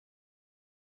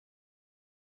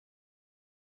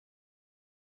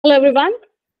Hello, everyone.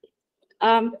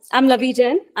 I'm Lovee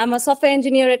Jain. I'm a software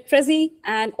engineer at Prezzee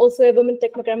and also a Women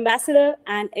Techmaker ambassador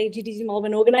and a GTG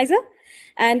Melbourne organizer.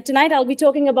 And tonight I'll be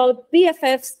talking about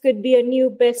BFFs could be a new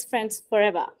best friends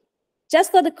forever. Just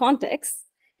for the context,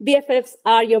 BFFs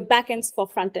are your backends for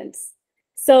frontends.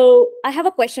 So I have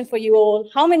a question for you all.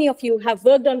 How many of you have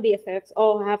worked on BFFs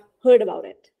or have heard about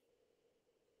it?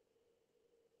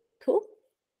 Cool.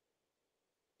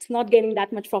 It's not gaining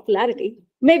that much popularity.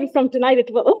 Maybe from tonight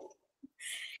it will.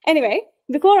 Anyway,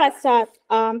 before I start,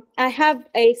 I have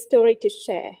a story to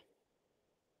share.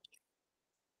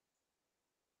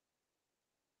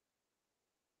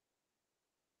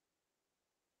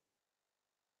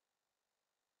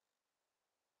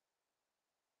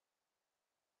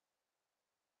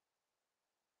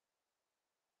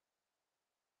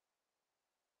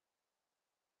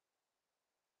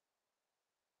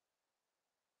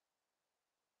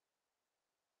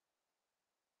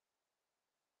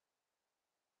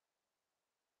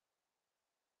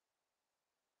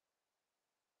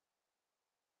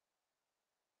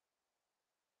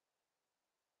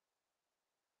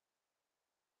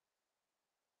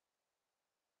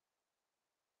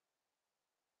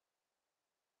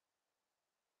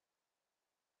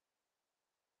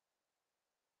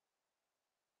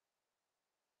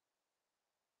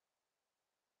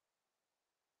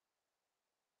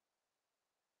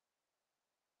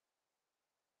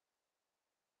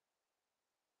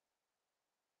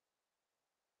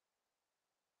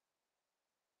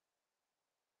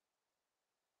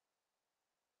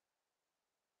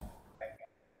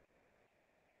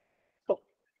 Cool.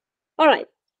 All right.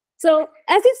 So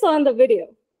as you saw in the video,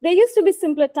 there used to be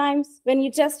simpler times when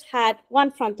you just had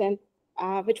one front end,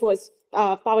 which was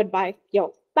powered by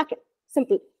your backend.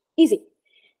 Simple, easy.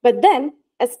 But then,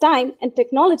 as time and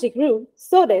technology grew,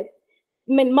 so did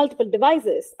multiple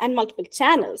devices and multiple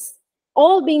channels,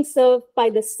 all being served by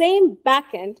the same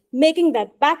backend, making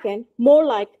that backend more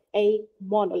like a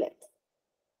monolith.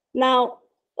 Now,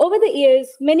 over the years,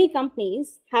 many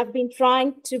companies have been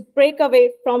trying to break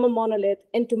away from a monolith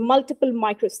into multiple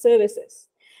microservices.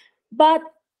 But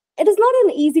it is not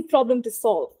an easy problem to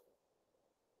solve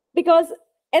because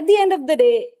at the end of the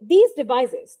day, these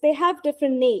devices, they have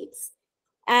different needs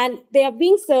and they are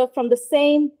being served from the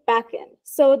same backend.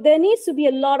 So there needs to be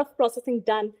a lot of processing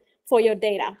done for your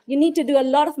data. You need to do a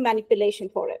lot of manipulation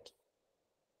for it.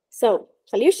 So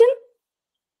solution,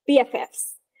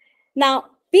 BFFs. Now,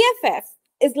 BFF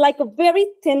is like a very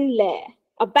thin layer.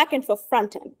 A backend for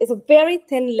frontend is a very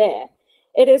thin layer.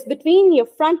 It is between your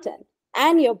frontend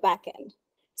and your backend.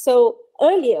 So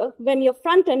earlier, when your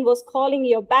frontend was calling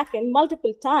your backend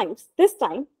multiple times, this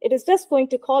time it is just going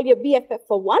to call your BFF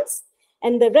for once,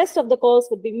 and the rest of the calls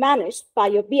would be managed by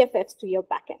your BFFs to your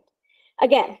backend.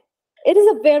 Again, it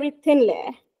is a very thin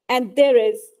layer, and there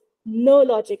is no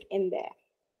logic in there,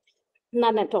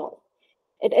 none at all.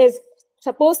 It is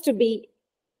supposed to be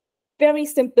very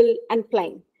simple and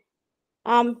plain.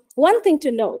 One thing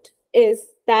to note is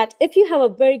that if you have a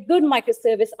very good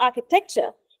microservice architecture,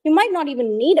 you might not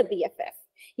even need a BFF.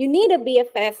 You need a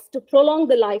BFF to prolong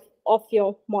the life of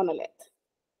your monolith.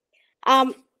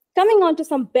 Coming on to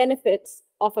some benefits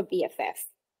of a BFF.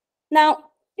 Now,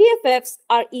 BFFs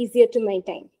are easier to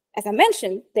maintain. As I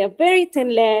mentioned, they're very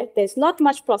thin layer. There's not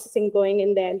much processing going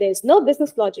in there. There's no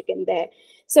business logic in there.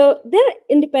 So they're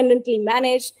independently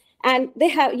managed, and you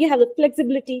have the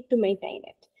flexibility to maintain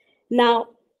it. Now,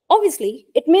 obviously,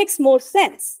 it makes more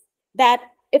sense that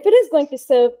if it is going to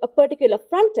serve a particular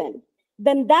front end,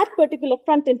 then that particular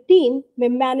front end team may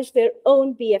manage their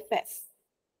own BFF.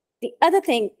 The other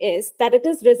thing is that it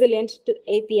is resilient to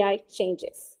API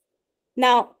changes.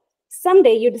 Now,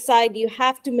 someday you decide you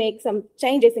have to make some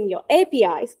changes in your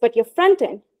APIs, but your front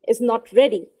end is not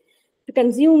ready to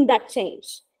consume that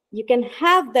change. You can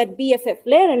have that BFF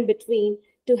layer in between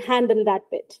to handle that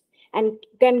bit and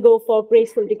can go for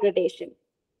graceful degradation.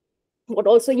 What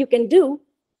also you can do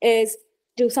is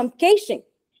do some caching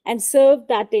and serve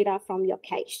that data from your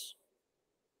cache.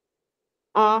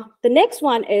 The next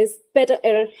one is better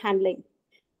error handling.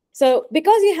 So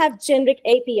because you have generic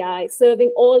API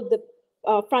serving all the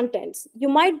front ends, you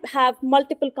might have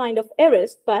multiple kind of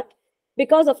errors, but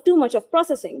because of too much of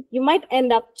processing, you might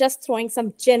end up just throwing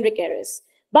some generic errors.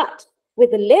 But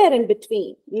with a layer in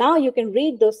between, now you can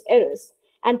read those errors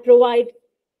and provide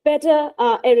better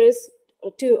errors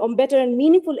better and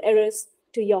meaningful errors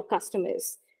to your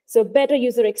customers. So better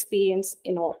user experience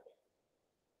in all.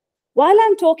 While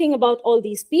I'm talking about all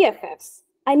these BFFs,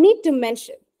 I need to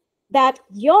mention that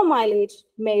your mileage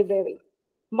may vary.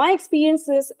 My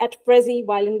experiences at Prezzee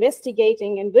while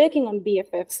investigating and working on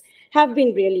BFFs have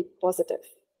been really positive.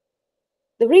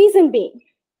 The reason being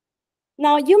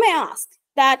Now, you may ask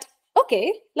that,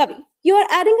 okay, Lovey, you are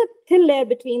adding a thin layer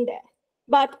between there.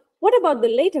 But what about the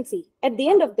latency? At the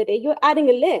end of the day, you're adding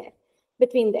a layer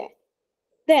between there.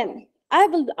 Then I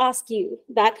will ask you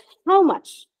that how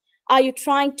much are you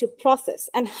trying to process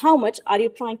and how much are you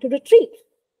trying to retrieve?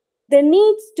 There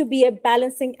needs to be a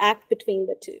balancing act between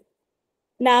the two.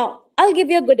 Now, I'll give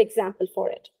you a good example for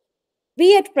it.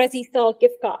 We at Prezzee sell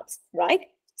gift cards, right?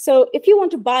 So if you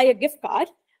want to buy a gift card,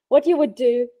 what you would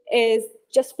do is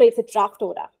just place a draft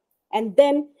order. And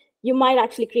then you might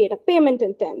actually create a payment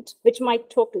intent, which might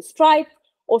talk to Stripe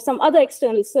or some other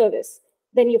external service.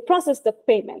 Then you process the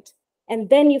payment, and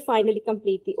then you finally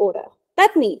complete the order.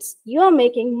 That means you are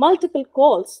making multiple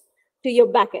calls to your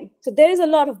backend. So there is a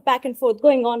lot of back and forth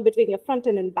going on between your front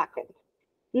end and backend.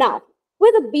 Now,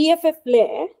 with a BFF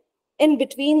layer in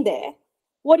between there,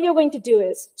 what you're going to do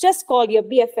is just call your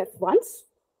BFF once.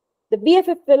 The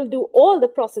BFF will do all the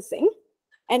processing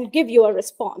and give you a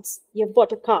response. You've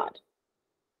bought a card.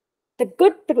 The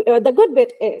good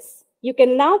bit is you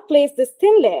can now place this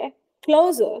thin layer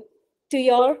closer to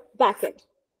your backend.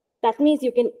 That means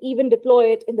you can even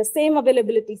deploy it in the same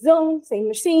availability zone, same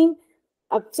machine,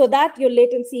 so that your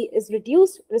latency is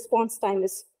reduced, response time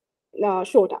is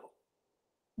shorter.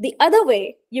 The other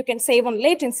way you can save on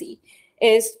latency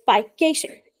is by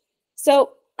caching.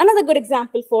 So another good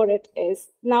example for it is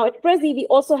now at Prezzee, we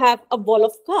also have a wall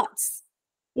of cards.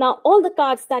 Now, all the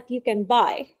cards that you can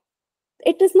buy,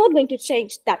 it is not going to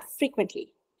change that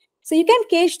frequently. So you can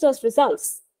cache those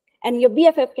results and your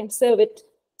BFF can serve it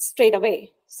straight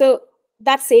away. So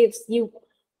that saves you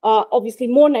obviously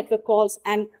more network calls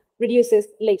and reduces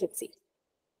latency.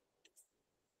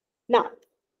 Now,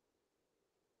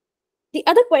 the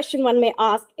other question one may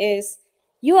ask is,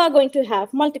 you are going to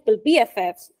have multiple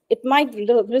BFFs. It might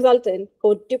result in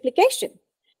code duplication.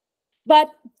 But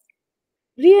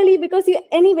really, because you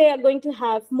anyway are going to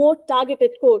have more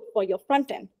targeted code for your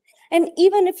front end. And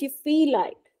even if you feel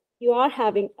like you are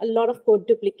having a lot of code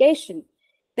duplication,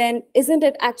 then isn't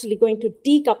it actually going to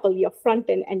decouple your front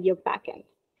end and your back end?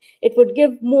 It would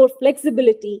give more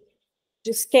flexibility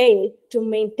to scale to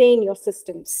maintain your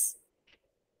systems.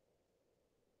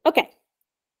 Okay.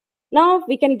 Now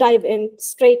we can dive in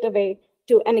straight away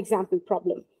to an example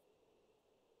problem.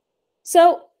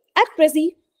 So at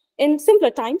Prezzee, in simpler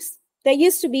times, there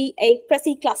used to be a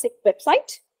Prezzee Classic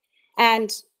website,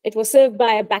 and it was served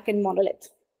by a backend monolith.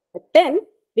 But then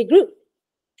we grew.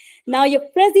 Now your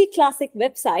Prezzee Classic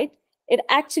website, it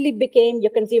actually became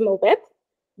your consumer web.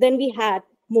 Then we had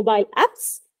mobile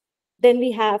apps. Then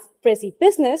we have Prezzee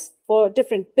Business for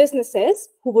different businesses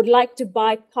who would like to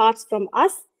buy cards from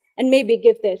us and maybe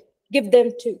give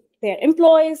them to their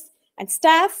employees and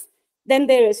staff. Then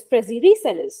there is Prezzee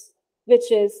Resellers,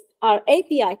 which is our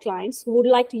API clients who would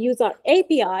like to use our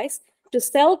APIs to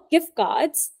sell gift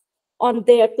cards on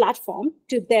their platform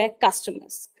to their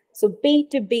customers. So B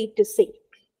to B to C.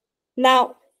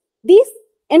 Now, these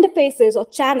interfaces or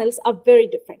channels are very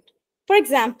different. For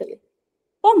example,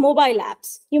 for mobile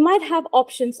apps, you might have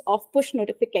options of push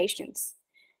notifications,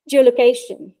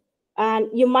 geolocation, and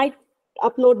you might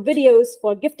upload videos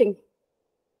for gifting.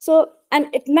 So,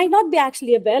 and it might not be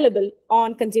actually available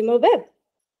on consumer web.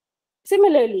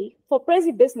 Similarly, for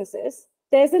Prezzee businesses,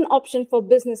 there's an option for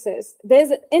businesses.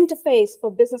 There's an interface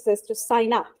for businesses to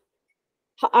sign up,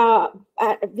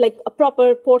 like a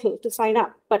proper portal to sign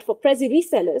up. But for Prezzee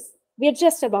resellers, we're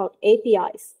just about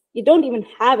APIs. You don't even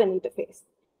have an interface.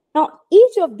 Now,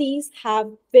 each of these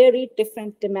have very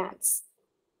different demands.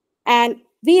 And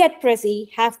we at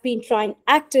Prezzee have been trying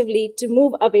actively to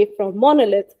move away from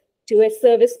monolith to a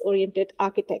service-oriented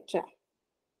architecture.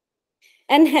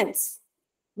 And hence,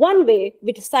 one way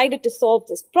we decided to solve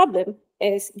this problem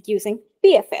is using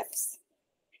BFFs.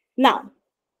 Now,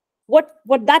 what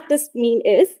that does mean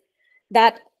is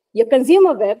that your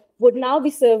consumer web would now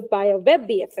be served by a web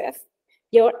BFF,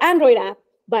 your Android app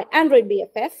by Android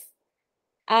BFF,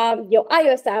 your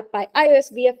iOS app by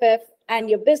iOS BFF, and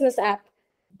your business app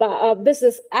by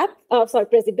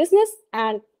Prezzee Business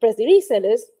and Prezzee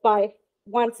Resellers by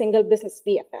one single business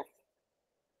BFF.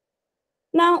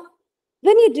 Now,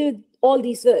 when you do all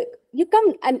these work, you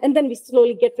come and then we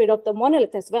slowly get rid of the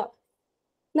monolith as well.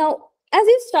 Now, as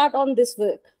you start on this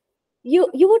work, you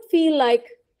would feel like,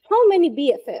 how many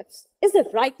BFFs is the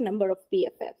right number of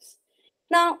BFFs?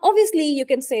 Now, obviously, you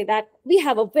can say that we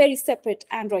have a very separate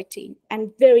Android team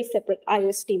and very separate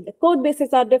iOS team. The code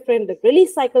bases are different, the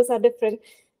release cycles are different.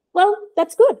 Well,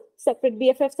 that's good. Separate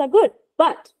BFFs are good.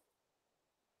 But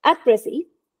at Prezzee,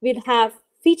 we'd have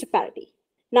feature parity.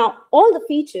 Now, all the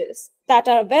features that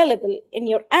are available in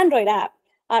your Android app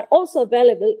are also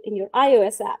available in your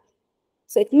iOS app.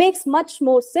 So it makes much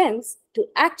more sense to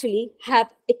actually have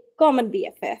a common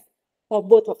BFF for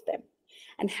both of them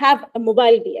and have a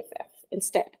mobile BFF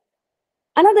instead.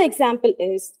 Another example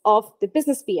is of the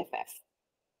business BFF.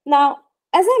 Now,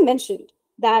 as I mentioned,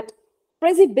 that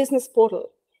Prezzee business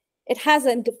portal, it has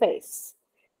an interface,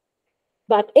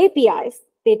 but APIs,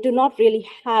 they do not really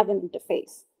have an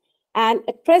interface. And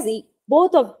at Prezzee,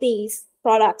 both of these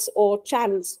products or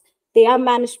channels, they are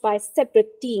managed by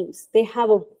separate teams. They have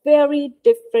a very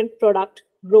different product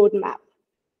roadmap.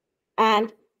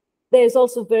 And there's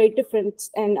also very different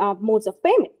in modes of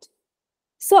payment.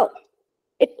 So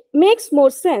it makes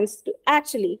more sense to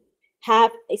actually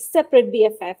have a separate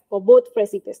BFF for both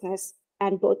Prezzee business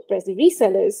and both Prezzee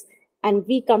resellers, and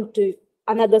we come to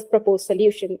another proposed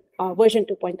solution, version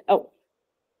 2.0.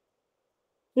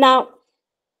 Now,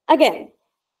 again,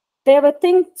 there were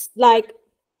things like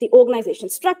the organization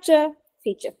structure,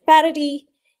 feature parity,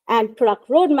 and product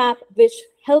roadmap, which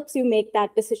helps you make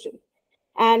that decision.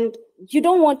 And you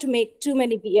don't want to make too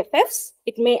many BFFs.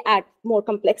 It may add more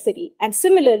complexity. And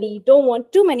similarly, you don't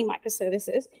want too many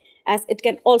microservices, as it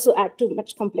can also add too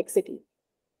much complexity.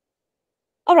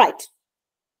 All right.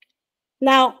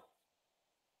 Now,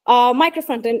 micro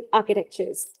front-end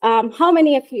architectures. How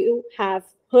many of you have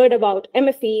heard about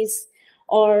MFEs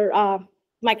or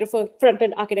micro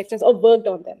front-end architectures or worked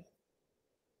on them?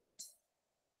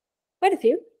 Quite a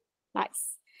few.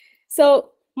 Nice. So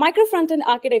micro front-end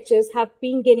architectures have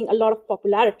been gaining a lot of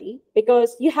popularity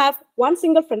because you have one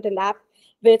single front-end app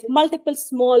with multiple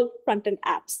small front-end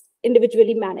apps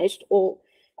individually managed, or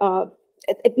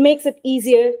it makes it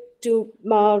easier to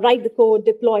write the code,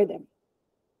 deploy them.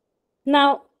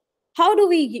 Now, how do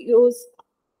we use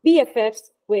BFFs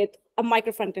with a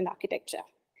micro front-end architecture?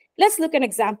 Let's look at an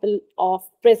example of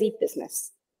Prezzee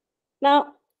Business.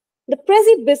 Now, the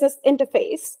Prezzee Business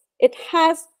interface, it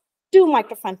has two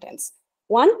micro frontends.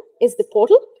 One is the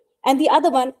portal, and the other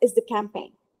one is the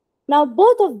campaign. Now,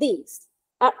 both of these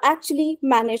are actually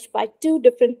managed by two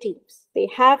different teams. They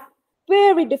have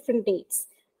very different needs.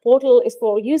 Portal is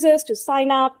for users to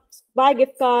sign up, buy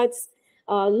gift cards,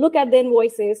 look at the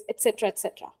invoices, etc.,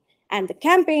 etc. And the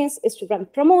campaigns is to run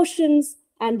promotions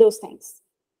and those things.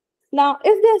 Now,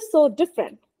 if they're so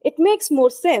different, it makes more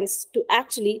sense to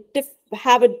actually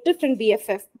have a different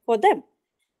BFF for them.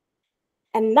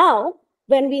 And now,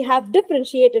 when we have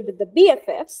differentiated with the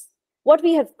BFFs, what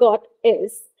we have got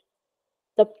is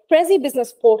the Prezzee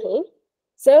business portal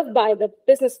served by the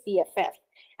business BFF,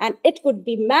 and it would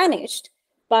be managed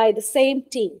by the same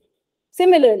team.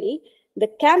 Similarly,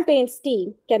 the campaigns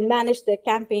team can manage their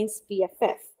campaigns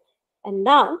BFF. And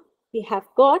now we have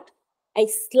got a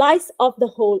slice of the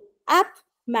whole app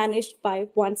managed by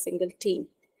one single team.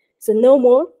 So no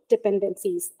more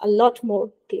dependencies, a lot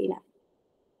more cleaner.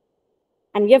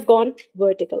 And we have gone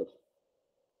vertical.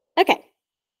 Okay,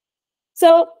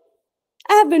 so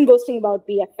I have been boasting about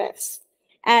BFFs.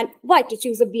 And why to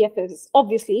choose a BFF is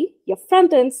obviously your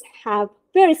front ends have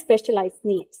very specialized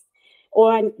needs,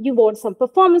 or you want some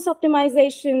performance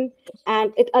optimization,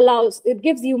 and it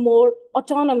gives you more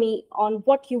autonomy on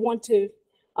what you want to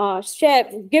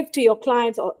give to your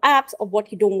clients or apps, or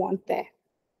what you don't want there.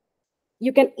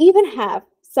 You can even have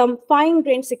some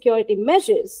fine-grained security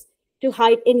measures to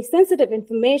hide any sensitive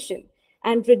information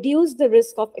and reduce the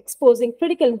risk of exposing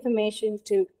critical information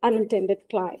to unintended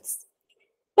clients.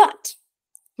 But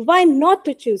why not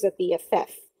to choose a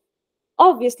BFF?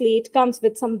 Obviously, it comes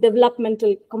with some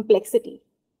developmental complexity.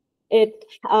 It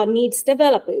needs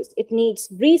developers, it needs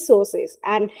resources,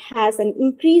 and has an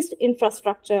increased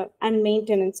infrastructure and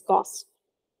maintenance costs.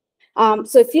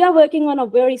 So if you are working on a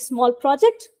very small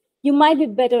project, you might be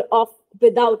better off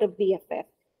without a BFF.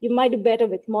 You might be better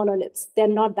with monoliths. They're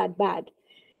not that bad.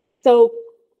 So,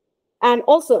 and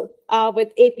also with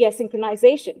API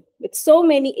synchronization, with so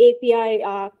many API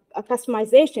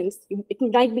customizations, it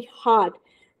might be hard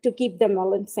to keep them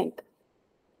all in sync.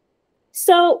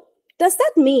 So does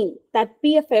that mean that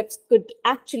BFFs could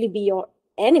actually be your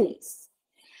enemies?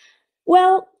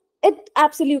 Well, it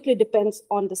absolutely depends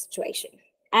on the situation.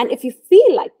 And if you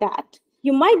feel like that,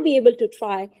 you might be able to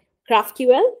try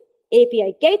GraphQL,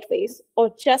 API gateways,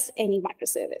 or just any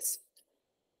microservice.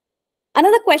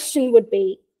 Another question would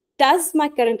be, does my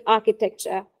current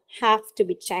architecture have to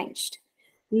be changed?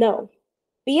 No.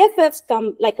 BFFs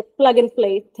come like a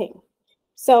plug-and-play thing.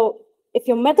 So if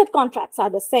your method contracts are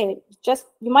the same,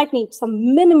 you might need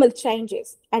some minimal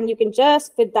changes, and you can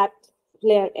just fit that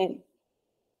layer in.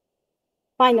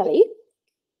 Finally,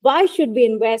 why should we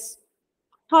invest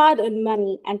hard-earned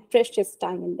money and precious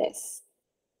time in this?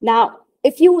 Now,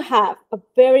 if you have a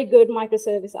very good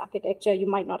microservice architecture, you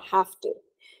might not have to.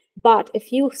 But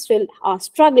if you still are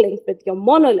struggling with your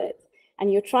monolith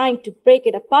and you're trying to break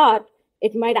it apart,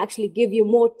 it might actually give you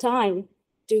more time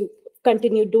to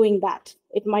continue doing that.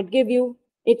 It might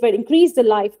increase the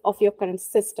life of your current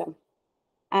system.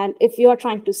 And if you are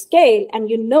trying to scale and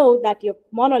you know that your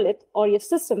monolith or your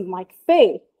system might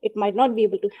fail, it might not be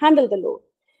able to handle the load,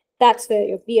 that's where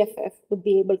your BFF would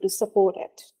be able to support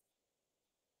it.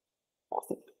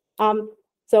 Awesome.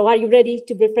 So are you ready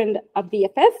to befriend a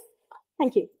BFF?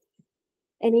 Thank you.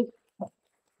 Any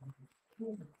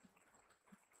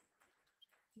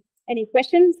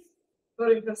questions?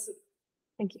 Very interesting.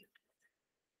 Thank you.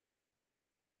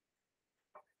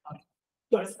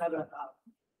 I just have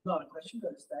not a question,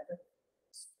 but a statement.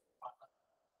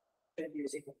 Been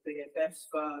using BFFs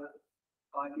for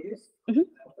 5 years. Mhm.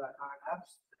 I've got current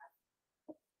apps.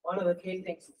 One of the key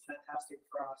things that's fantastic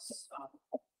for us,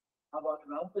 mobile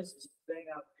developers, is being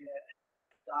able to get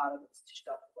data that's dished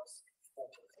up to us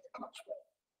much better.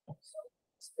 So it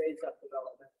speeds up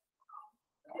development.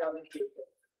 The other key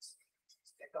things is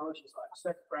technologies like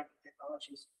circuit breaking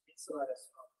technologies insulate us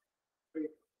from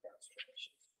critical downstream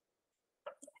issues.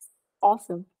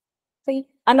 Awesome. See,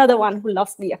 another one who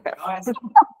loves BFF.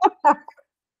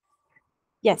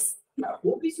 Yes. What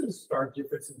would be some stark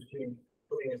differences between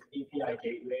putting an API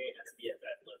gateway and a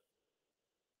BFF?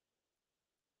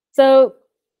 So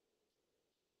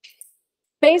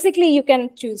basically, you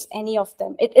can choose any of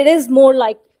them. It is more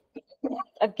like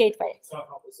a gateway. It's not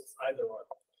complicated, it's either one.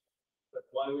 But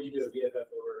why would you do a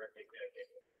BFF over an API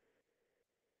gateway?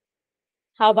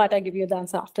 How about I give you the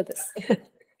answer after this? I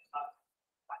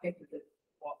think that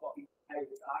what we pay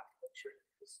with architecture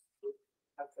is we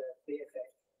have the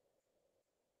BFF.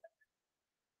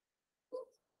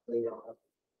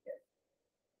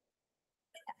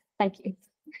 Thank you.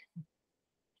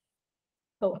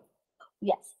 Oh,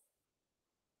 yes.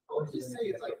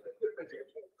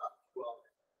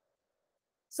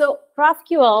 So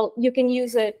GraphQL, you can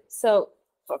use it. So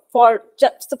for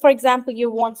example,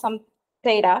 you want some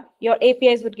data, your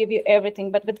APIs would give you everything.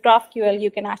 But with GraphQL,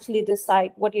 you can actually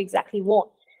decide what you exactly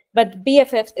want. But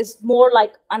BFF is more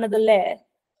like another layer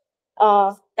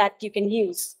that you can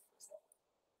use.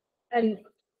 And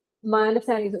my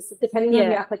understanding is that depending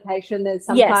on your application, there's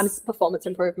sometimes Yes. performance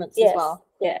improvements Yes. as well.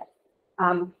 Yeah.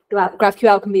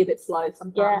 GraphQL can be a bit slow Yeah.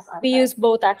 sometimes. We use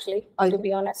both actually, to Okay.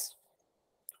 be honest.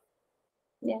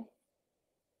 Yeah.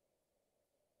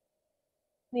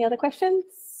 Any other questions?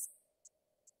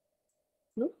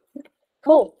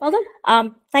 Cool. Well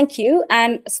done. Thank you.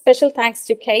 And special thanks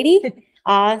to Katie,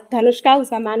 Dhanushka,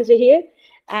 who's my manager here,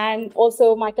 and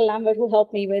also Michael Lambert, who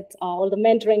helped me with all the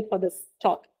mentoring for this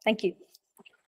talk. Thank you.